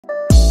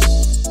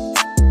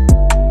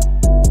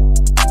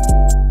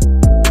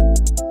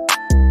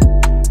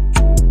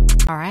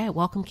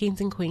welcome kings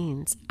and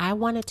queens. I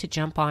wanted to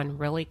jump on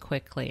really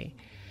quickly.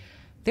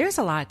 There's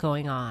a lot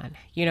going on,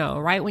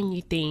 right when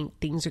you think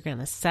things are going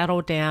to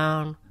settle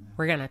down,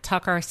 we're going to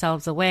tuck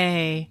ourselves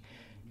away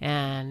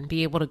and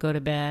be able to go to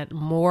bed,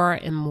 more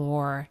and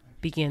more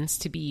begins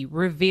to be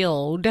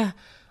revealed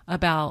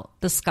about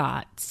the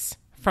Scotts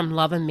from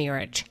Love and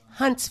Marriage,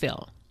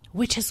 Huntsville,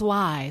 which is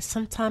why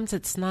sometimes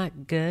it's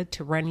not good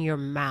to run your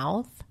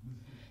mouth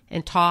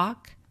and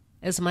talk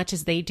as much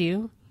as they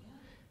do.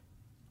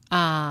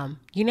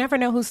 You never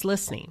know who's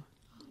listening.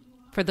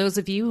 For those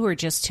of you who are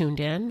just tuned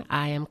in,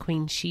 I am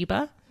Queen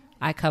Sheba.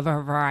 I cover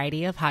a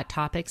variety of hot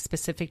topics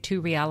specific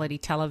to reality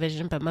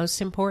television, but most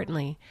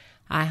importantly,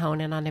 I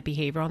hone in on the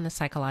behavioral and the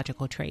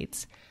psychological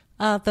traits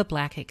of the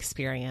Black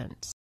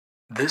experience.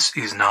 This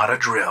is not a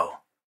drill.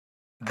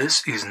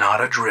 This is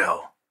not a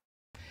drill.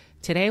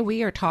 Today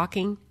we are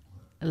talking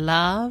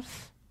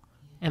love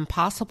and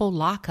possible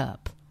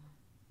lockup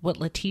with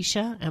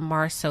Tisha and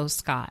Marsau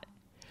Scott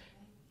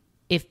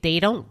if they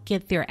don't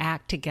get their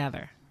act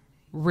together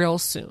real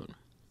soon.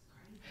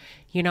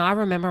 I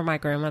remember my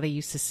grandmother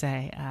used to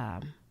say,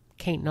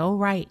 can't no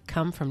right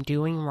come from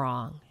doing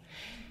wrong.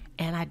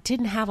 And I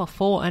didn't have a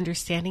full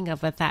understanding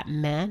of what that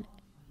meant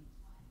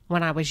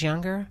when I was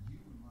younger,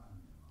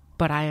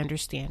 but I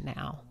understand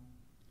now.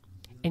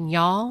 And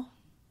y'all,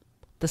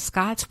 the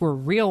Scotts were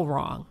real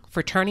wrong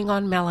for turning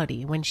on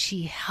Melody when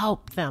she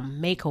helped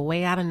them make a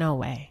way out of no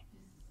way.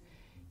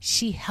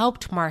 She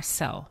helped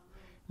Marsau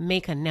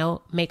make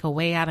a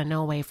way out of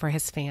no way for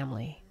his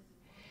family.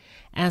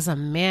 As a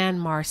man,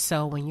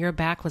 Marsau, when your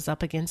back was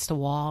up against the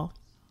wall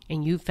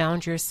and you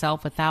found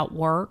yourself without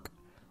work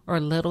or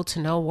little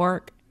to no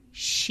work,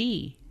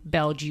 she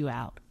bailed you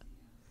out.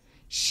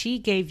 She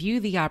gave you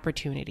the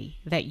opportunity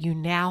that you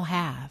now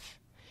have.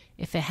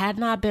 If it had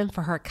not been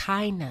for her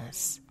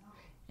kindness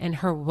and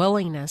her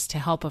willingness to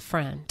help a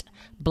friend,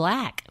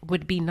 Black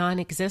would be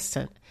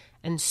non-existent,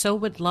 and so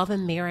would Love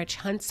and Marriage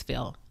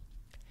Huntsville.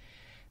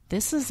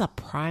 This is a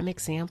prime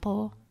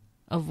example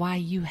of why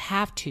you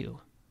have to.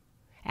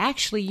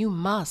 Actually, you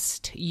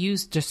must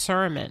use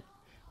discernment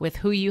with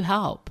who you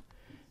help,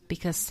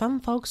 because some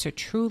folks are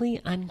truly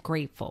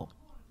ungrateful.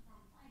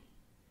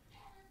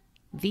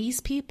 These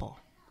people,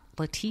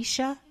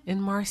 Tisha and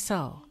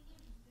Marsau,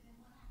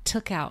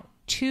 took out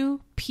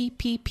 2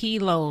 PPP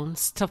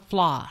loans to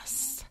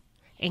floss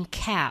and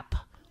cap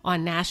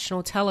on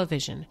national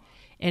television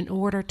in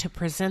order to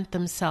present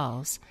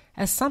themselves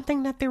as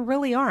something that they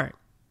really aren't,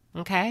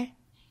 okay?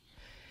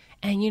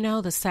 And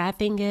the sad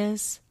thing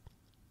is,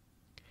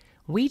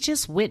 we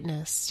just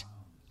witnessed,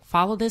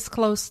 follow this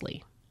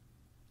closely,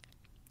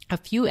 a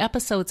few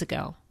episodes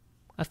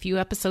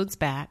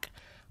back,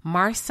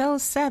 Marsau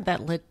said that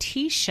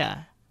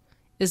Tisha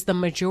is the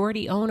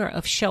majority owner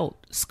of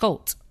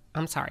Scout.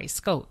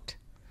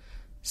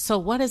 So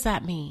what does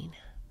that mean?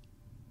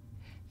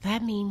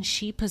 That means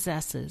she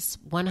possesses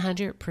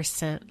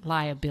 100%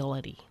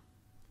 liability.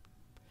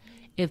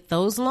 If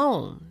those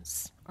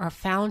loans are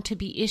found to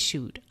be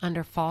issued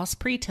under false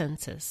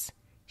pretenses,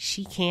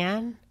 she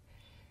can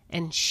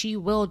and she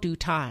will do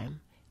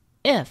time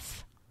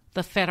if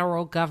the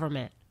federal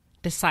government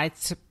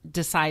decides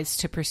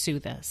to pursue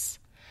this.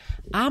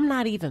 I'm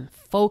not even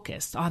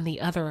focused on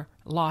the other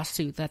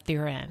lawsuit that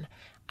they're in.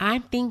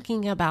 I'm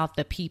thinking about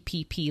the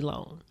PPP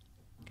loan.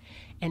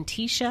 And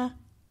Tisha,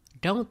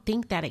 don't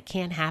think that it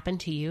can't happen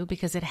to you,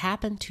 because it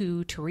happened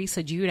to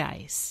Teresa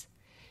Giudice.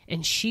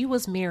 And she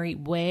was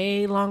married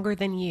way longer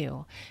than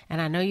you. And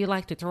I know you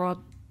like to throw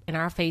up in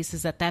our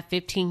faces that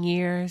 15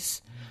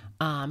 years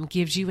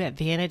gives you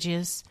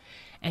advantages.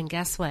 And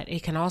guess what?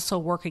 It can also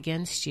work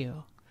against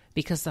you,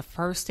 because the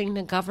first thing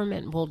the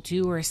government will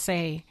do or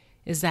say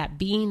is that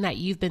being that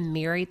you've been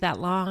married that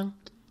long,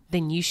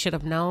 then you should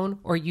have known,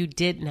 or you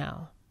did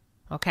know.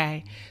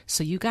 Okay?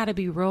 So you got to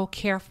be real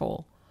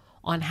careful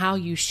on how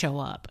you show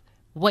up,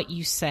 what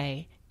you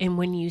say, and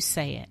when you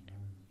say it.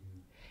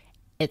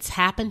 It's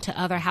happened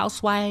to other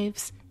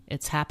housewives.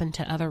 It's happened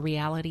to other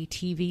reality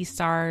TV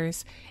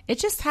stars. It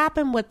just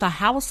happened with the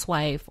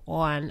housewife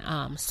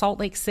on Salt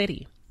Lake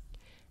City.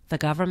 The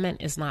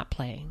government is not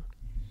playing.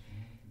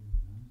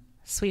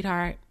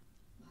 Sweetheart,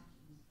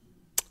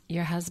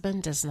 your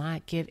husband does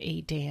not give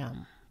a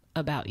damn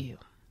about you.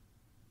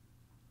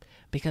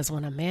 Because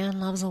when a man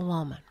loves a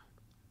woman,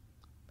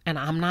 and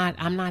I'm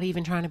not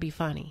even trying to be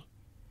funny,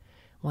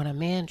 when a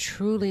man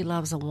truly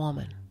loves a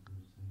woman,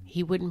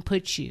 he wouldn't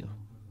put you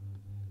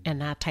in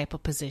that type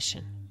of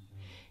position.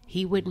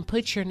 He wouldn't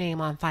put your name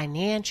on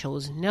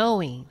financials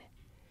knowing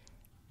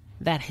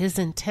that his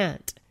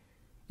intent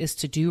is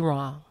to do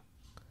wrong,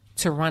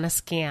 to run a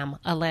scam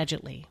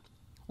allegedly,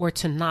 or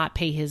to not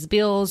pay his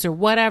bills, or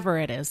whatever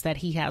it is that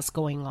he has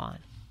going on.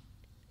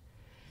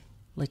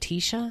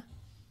 Tisha,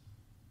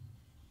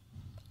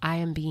 I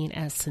am being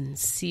as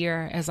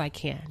sincere as I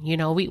can.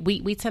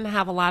 We tend to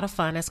have a lot of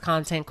fun as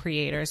content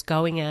creators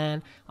going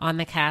in on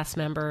the cast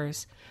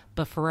members,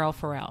 but for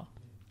real,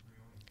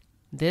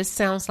 this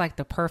sounds like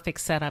the perfect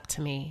setup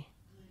to me.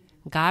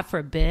 God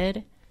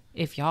forbid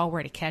if y'all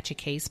were to catch a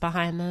case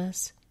behind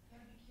this,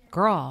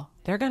 Girl,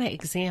 they're going to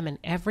examine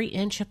every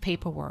inch of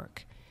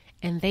paperwork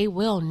and they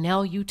will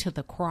nail you to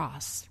the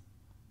cross.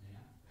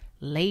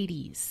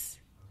 Ladies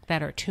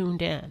that are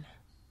tuned in,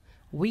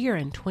 we are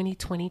in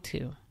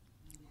 2022.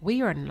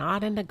 We are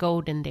not in the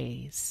golden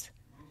days.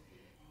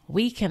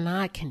 We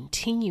cannot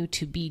continue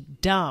to be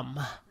dumb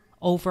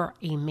over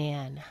a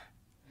man.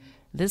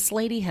 This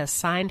lady has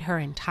signed her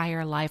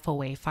entire life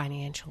away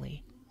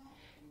financially.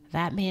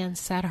 That man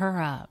set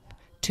her up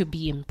to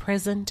be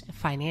imprisoned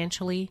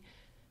financially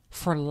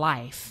for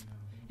life.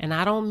 And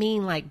I don't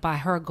mean like by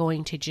her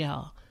going to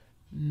jail.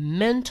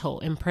 Mental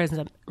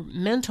imprisonment.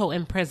 Mental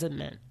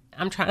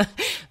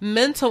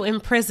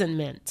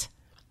imprisonment.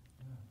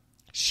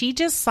 She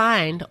just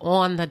signed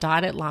on the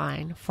dotted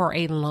line for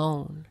a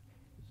loan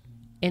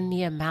in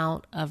the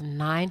amount of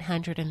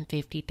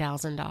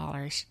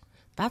 $950,000.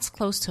 That's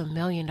close to $1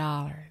 million.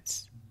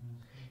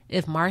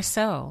 If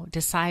Marsau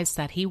decides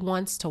that he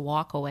wants to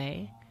walk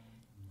away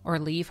or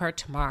leave her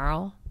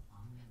tomorrow,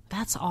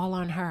 that's all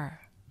on her.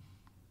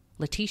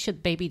 Letitia,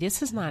 baby,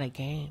 this is not a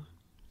game.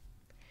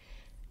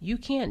 You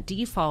can't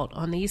default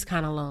on these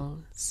kind of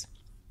loans.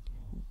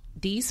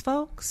 These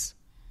folks,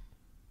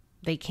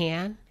 they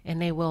can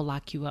and they will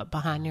lock you up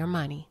behind your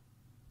money.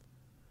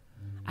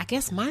 I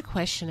guess my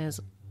question is,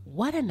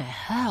 what in the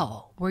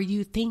hell were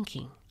you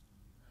thinking?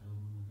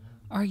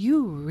 Are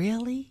you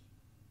really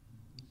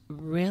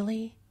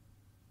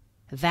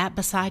that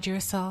beside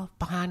yourself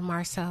behind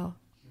Marsau?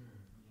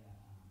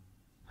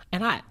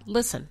 And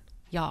listen,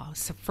 y'all,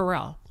 so for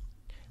real,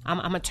 I'm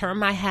going to turn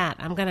my hat.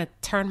 I'm going to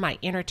turn my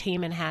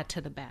entertainment hat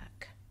to the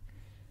back.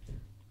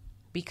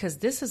 Because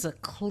this is a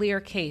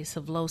clear case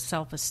of low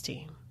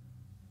self-esteem.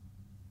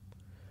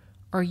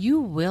 Are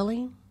you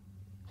willing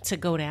to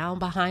go down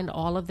behind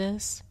all of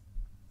this?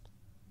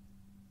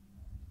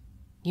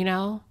 You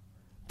know,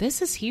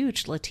 this is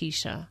huge,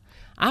 Letitia.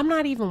 I'm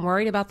not even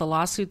worried about the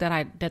lawsuit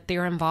that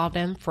they're involved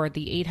in for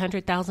the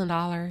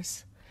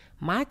 $800,000.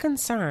 My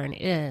concern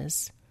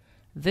is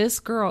this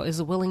girl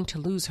is willing to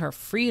lose her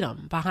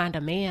freedom behind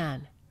a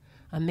man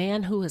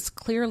who has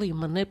clearly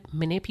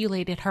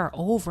manipulated her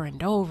over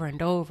and over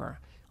and over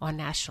on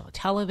national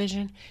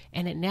television,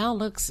 and it now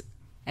looks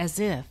as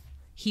if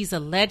he's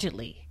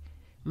allegedly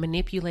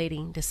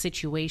manipulating the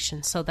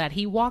situation so that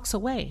he walks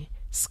away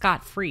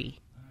scot-free,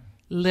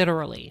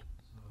 literally.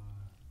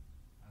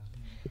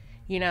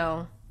 You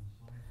know,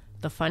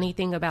 the funny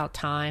thing about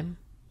time,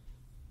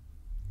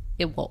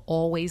 it will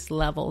always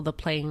level the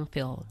playing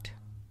field.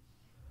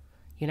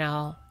 You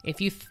know,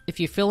 if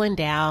you're feeling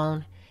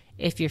down,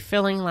 if you're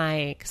feeling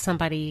like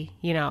somebody,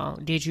 you know,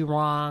 did you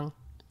wrong,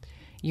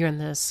 you're in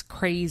this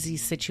crazy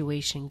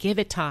situation, give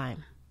it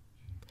time.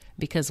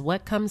 Because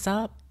what comes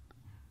up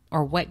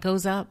or what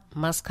goes up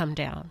must come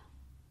down.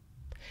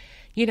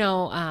 You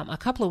know, a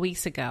couple of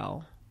weeks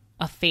ago,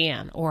 a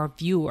fan or a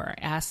viewer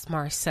asked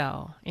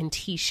Marsau and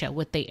Tisha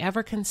would they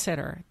ever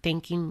consider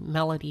thanking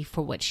Melody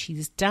for what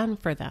she's done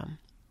for them.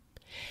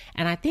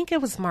 And I think it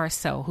was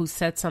Marsau who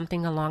said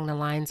something along the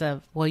lines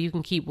of, well, you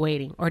can keep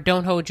waiting or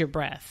don't hold your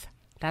breath.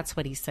 That's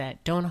what he said.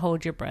 Don't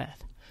hold your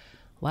breath.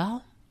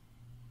 Well,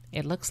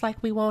 it looks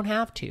like we won't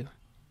have to.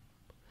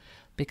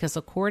 Because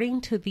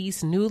according to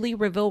these newly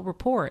revealed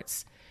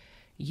reports,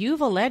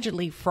 you've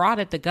allegedly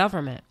frauded the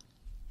government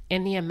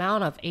in the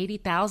amount of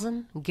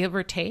 $80,000, give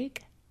or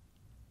take.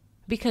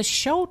 Because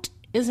Schultz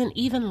isn't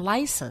even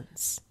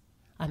licensed.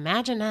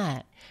 Imagine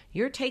that.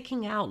 You're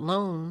taking out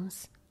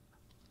loans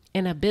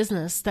in a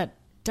business that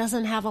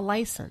doesn't have a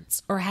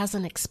license or has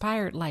an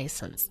expired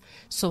license.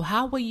 So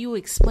how will you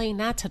explain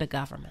that to the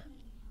government?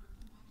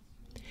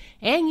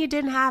 And you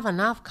didn't have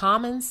enough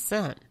common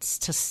sense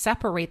to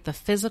separate the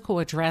physical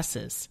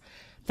addresses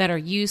that are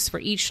used for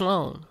each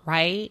loan,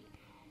 right?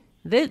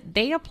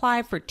 They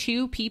applied for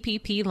 2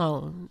 PPP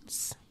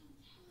loans,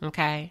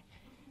 okay,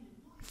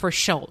 for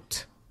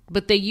Schultz.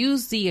 But they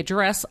use the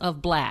address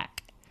of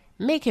Black.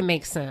 Make it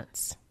make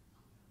sense.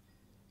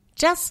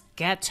 Just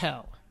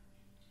ghetto.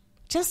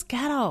 Just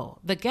ghetto.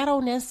 The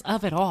ghetto-ness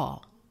of it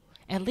all.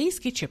 At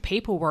least get your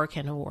paperwork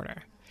in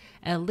order.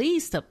 At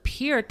least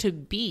appear to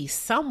be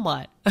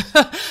somewhat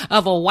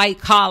of a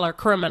white-collar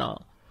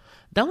criminal.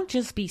 Don't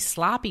just be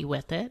sloppy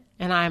with it.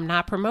 And I'm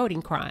not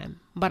promoting crime.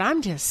 But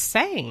I'm just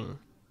saying,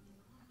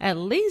 at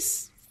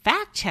least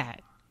fact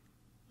check.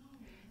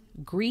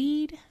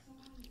 Greed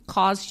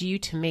caused you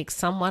to make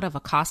somewhat of a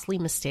costly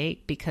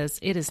mistake because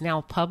it is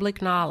now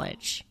public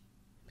knowledge.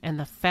 And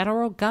the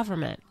federal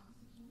government,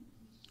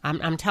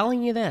 I'm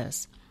telling you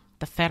this,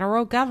 the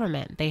federal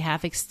government, they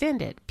have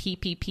extended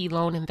PPP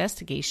loan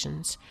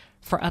investigations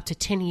for up to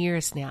 10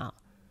 years now.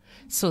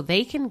 So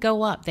they can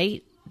go up.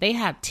 They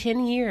have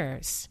 10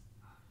 years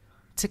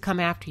to come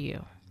after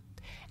you.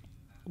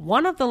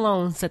 One of the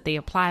loans that they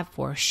applied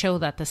for show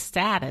that the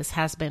status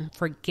has been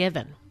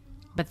forgiven.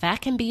 But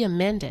that can be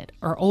amended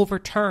or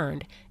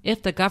overturned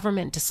if the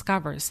government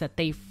discovers that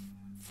they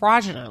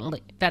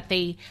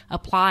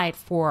applied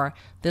for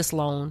this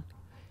loan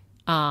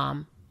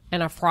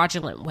in a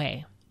fraudulent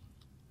way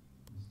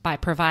by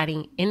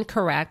providing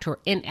incorrect or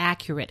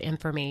inaccurate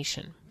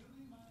information.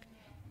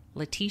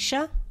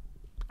 Letitia,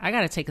 I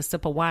got to take a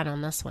sip of wine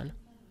on this one.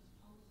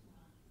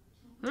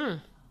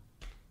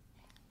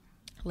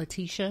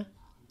 Letitia,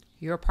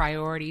 your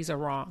priorities are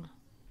wrong.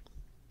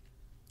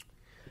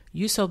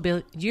 You're so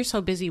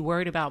busy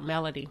worried about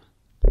Melody.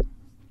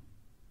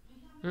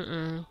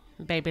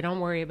 Baby, don't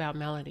worry about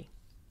Melody.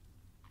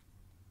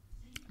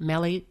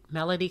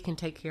 Melody can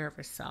take care of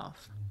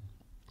herself.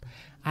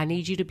 I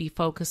need you to be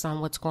focused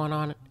on what's going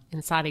on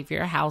inside of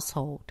your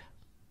household,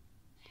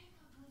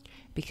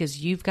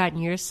 because you've gotten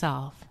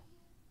yourself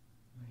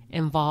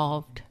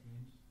involved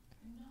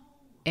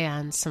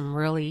in some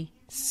really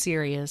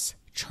serious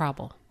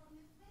trouble.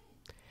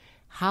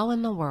 How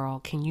in the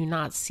world can you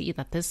not see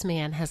that this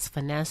man has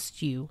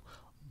finessed you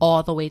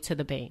all the way to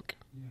the bank?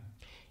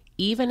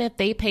 Even if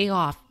they pay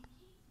off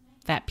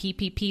that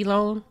PPP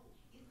loan,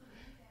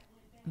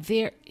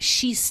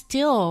 she's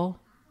still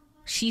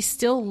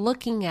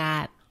looking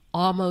at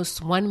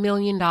almost $1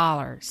 million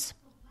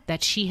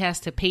that she has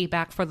to pay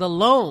back for the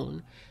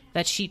loan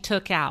that she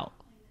took out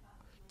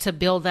to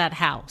build that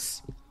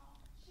house.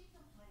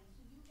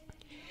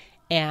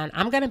 And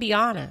I'm going to be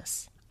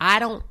honest, I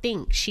don't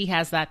think she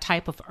has that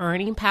type of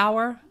earning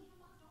power.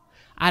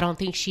 I don't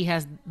think she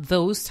has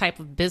those type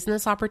of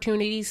business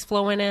opportunities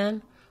flowing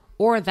in,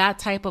 or that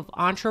type of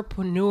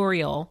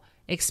entrepreneurial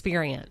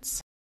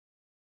experience.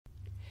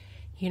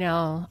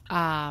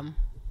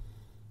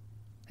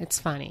 It's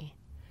funny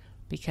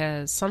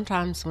because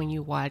sometimes when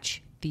you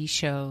watch these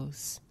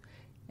shows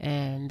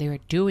and they're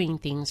doing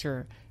things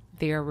or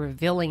they're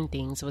revealing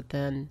things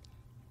within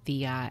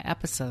the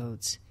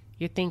episodes,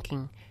 you're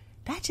thinking,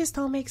 that just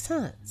don't make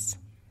sense.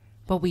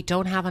 But we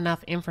don't have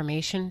enough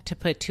information to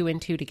put two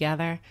and two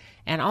together.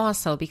 And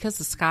also because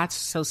the Scotts are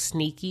so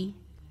sneaky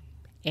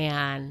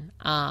and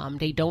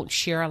they don't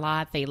share a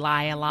lot, they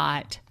lie a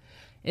lot.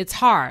 It's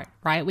hard,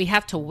 right? We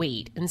have to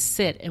wait and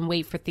sit and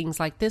wait for things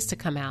like this to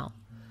come out.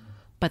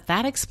 But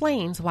that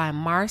explains why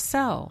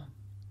Marsau,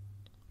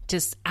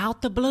 just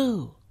out the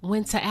blue,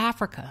 went to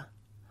Africa.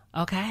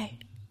 Okay?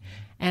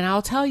 And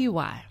I'll tell you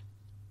why.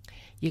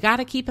 You got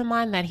to keep in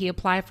mind that he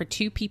applied for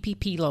 2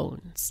 PPP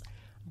loans,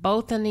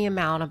 both in the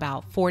amount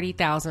about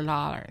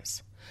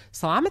 $40,000.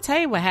 So I'm going to tell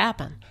you what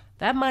happened.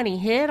 That money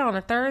hit on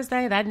a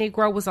Thursday. That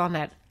Negro was on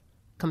that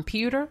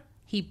computer.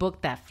 He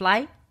booked that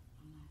flight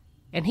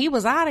and he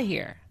was out of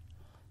here.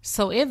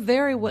 So it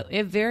very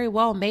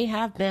well may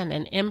have been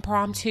an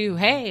impromptu,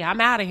 hey,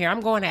 I'm out of here.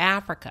 I'm going to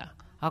Africa.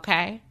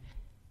 Okay.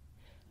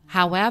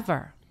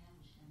 However,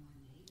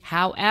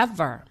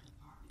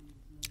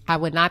 I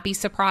would not be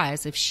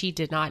surprised if she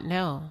did not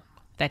know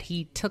that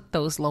he took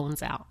those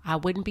loans out. I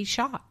wouldn't be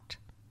shocked.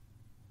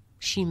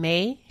 She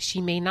may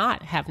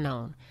not have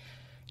known.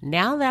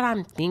 Now that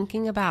I'm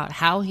thinking about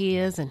how he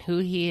is and who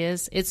he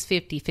is, it's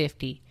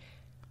 50-50.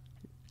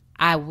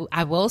 I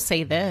will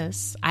say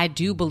this. I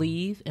do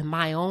believe, in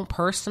my own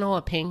personal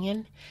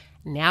opinion,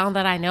 now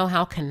that I know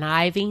how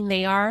conniving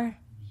they are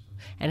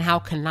and how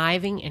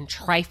conniving and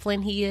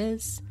trifling he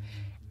is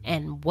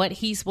and what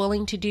he's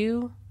willing to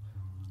do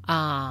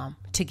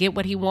to get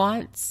what he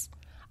wants,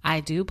 I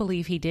do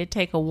believe he did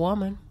take a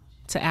woman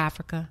to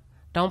Africa.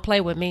 Don't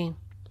play with me.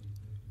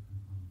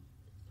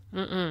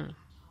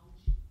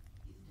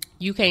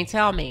 You can't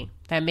tell me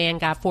that man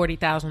got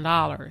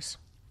 $40,000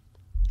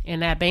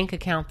 in that bank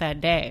account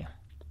that day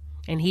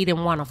and he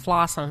didn't want to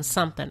floss on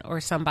something or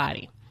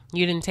somebody.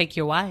 You didn't take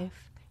your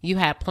wife. You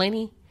had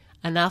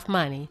enough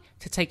money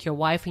to take your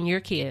wife and your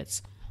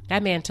kids.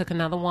 That man took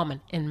another woman,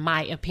 in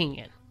my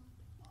opinion.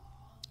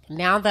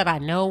 Now that I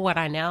know what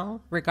I know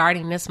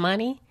regarding this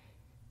money,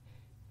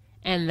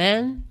 and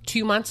then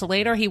 2 months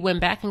later, he went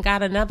back and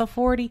got another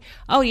 40.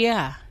 Oh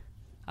yeah,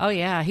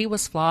 he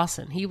was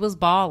flossing. He was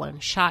balling,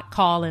 shot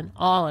calling,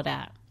 all of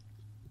that.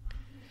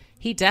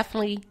 He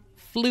definitely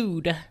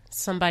flewed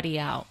somebody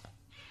out.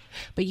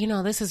 But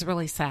this is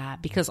really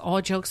sad because,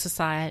 all jokes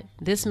aside,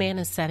 this man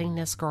is setting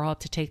this girl up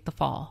to take the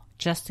fall,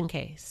 just in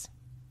case.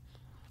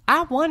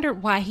 I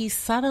wondered why he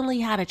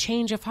suddenly had a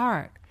change of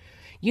heart.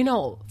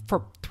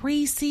 For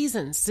 3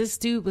 seasons, this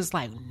dude was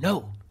like,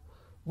 no,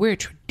 we're a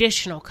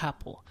traditional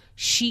couple.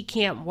 She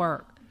can't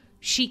work.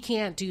 She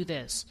can't do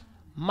this.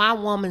 My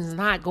woman's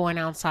not going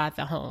outside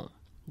the home.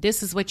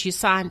 This is what you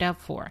signed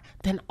up for.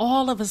 Then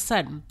all of a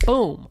sudden,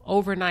 boom,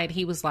 overnight,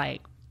 he was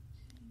like,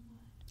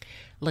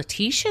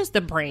 Letitia's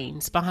the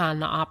brains behind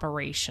the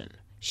operation.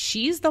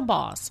 She's the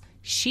boss.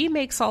 She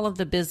makes all of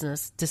the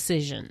business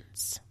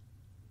decisions.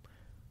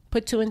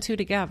 Put 2 and 2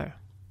 together.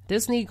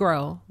 This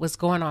Negro was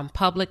going on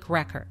public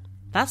record.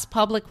 That's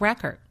public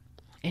record.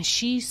 And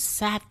she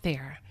sat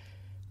there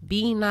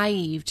being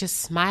naive, just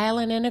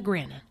smiling and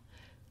grinning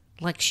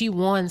like she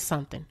won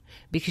something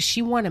because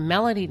she wanted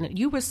Melody.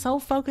 You were so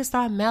focused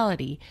on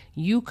Melody,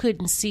 you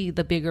couldn't see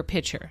the bigger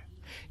picture.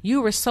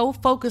 You were so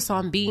focused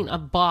on being a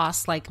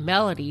boss like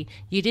Melody,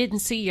 you didn't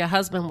see your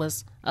husband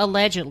was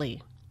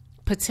allegedly,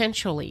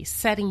 potentially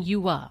setting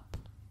you up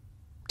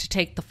to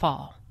take the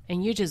fall.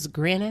 And you're just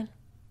grinning.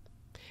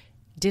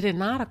 Did it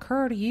not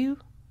occur to you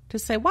to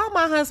say, why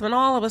my husband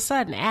all of a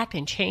sudden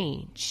acting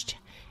changed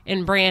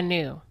and brand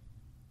new?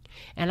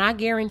 And I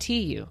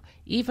guarantee you,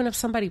 even if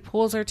somebody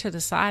pulls her to the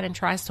side and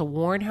tries to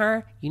warn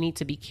her, you need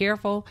to be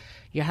careful.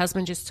 Your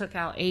husband just took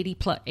out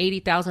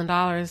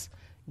 $80,000,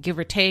 give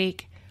or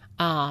take.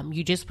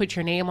 You just put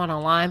your name on a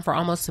line for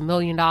almost $1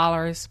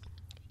 million.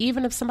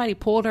 Even if somebody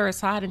pulled her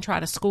aside and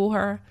tried to school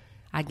her,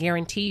 I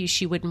guarantee you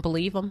she wouldn't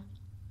believe them.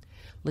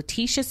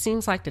 Letitia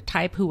seems like the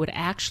type who would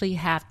actually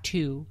have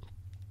to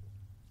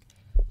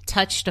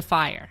touch the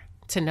fire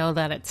to know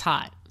that it's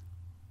hot.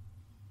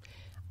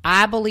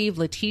 I believe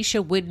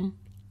Letitia wouldn't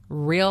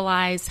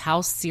realize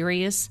how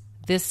serious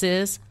this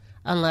is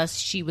unless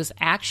she was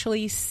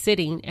actually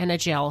sitting in a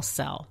jail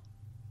cell.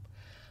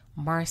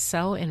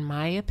 Marsau, in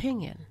my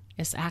opinion,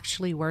 is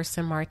actually worse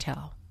than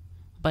Martell,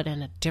 but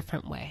in a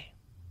different way.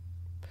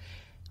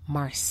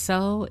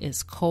 Marsau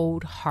is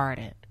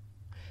cold-hearted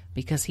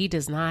because he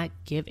does not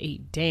give a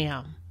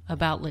damn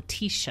about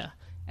Letitia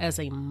as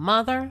a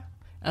mother,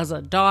 as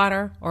a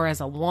daughter, or as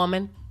a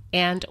woman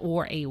and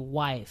or a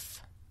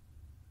wife.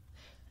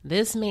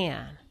 This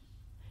man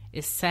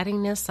is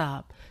setting this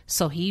up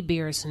so he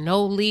bears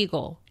no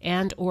legal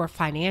and or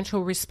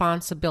financial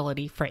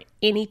responsibility for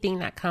anything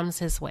that comes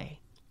his way.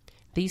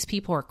 These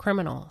people are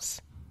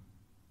criminals.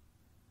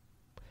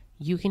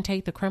 You can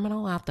take the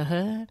criminal out the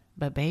hood,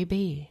 but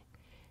baby,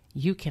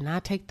 you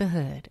cannot take the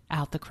hood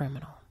out the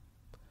criminal.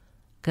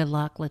 Good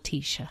luck,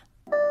 Letitia.